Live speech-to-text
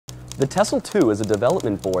The Tessel 2 is a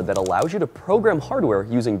development board that allows you to program hardware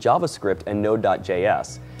using JavaScript and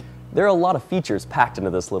Node.js. There are a lot of features packed into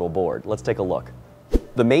this little board. Let's take a look.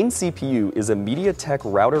 The main CPU is a MediaTek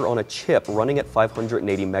router on a chip running at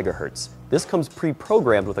 580 MHz. This comes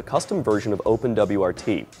pre-programmed with a custom version of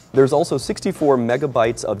OpenWRT. There's also 64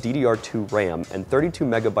 MB of DDR2 RAM and 32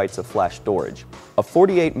 MB of flash storage. A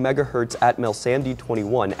 48 MHz Atmel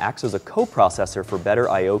SAMD21 acts as a coprocessor for better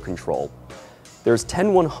I/O control. There's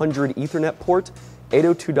 10100 Ethernet port,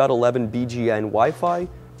 802.11 BGN Wi-Fi,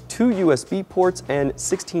 2 USB ports, and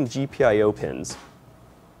 16 GPIO pins.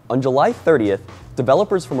 On July 30th,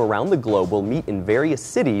 developers from around the globe will meet in various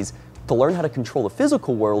cities to learn how to control the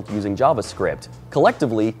physical world using JavaScript.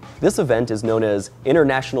 Collectively, this event is known as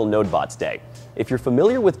International NodeBots Day. If you're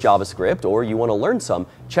familiar with JavaScript or you want to learn some,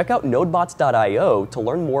 check out nodebots.io to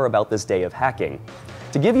learn more about this day of hacking.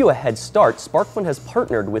 To give you a head start, SparkFun has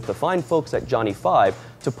partnered with the fine folks at Johnny 5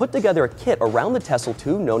 to put together a kit around the Tessel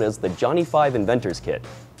 2 known as the Johnny 5 Inventors Kit.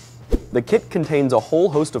 The kit contains a whole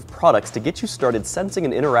host of products to get you started sensing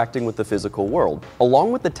and interacting with the physical world.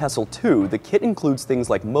 Along with the Tessel 2, the kit includes things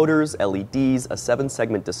like motors, LEDs, a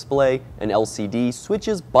 7-segment display, an LCD,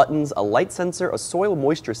 switches, buttons, a light sensor, a soil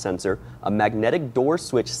moisture sensor, a magnetic door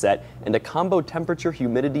switch set, and a combo temperature,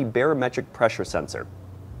 humidity, barometric pressure sensor.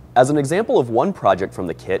 As an example of one project from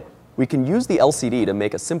the kit, we can use the LCD to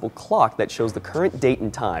make a simple clock that shows the current date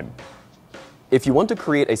and time. If you want to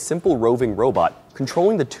create a simple roving robot,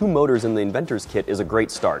 controlling the 2 motors in the Inventor's Kit is a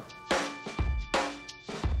great start.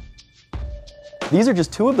 These are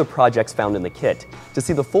just 2 of the projects found in the kit. To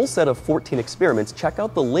see the full set of 14 experiments, check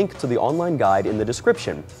out the link to the online guide in the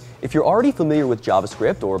description. If you're already familiar with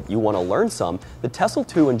JavaScript or you want to learn some, the Tessel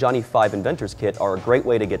 2 and Johnny 5 Inventors Kit are a great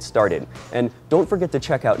way to get started. And don't forget to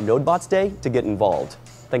check out NodeBots Day to get involved.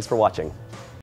 Thanks for watching.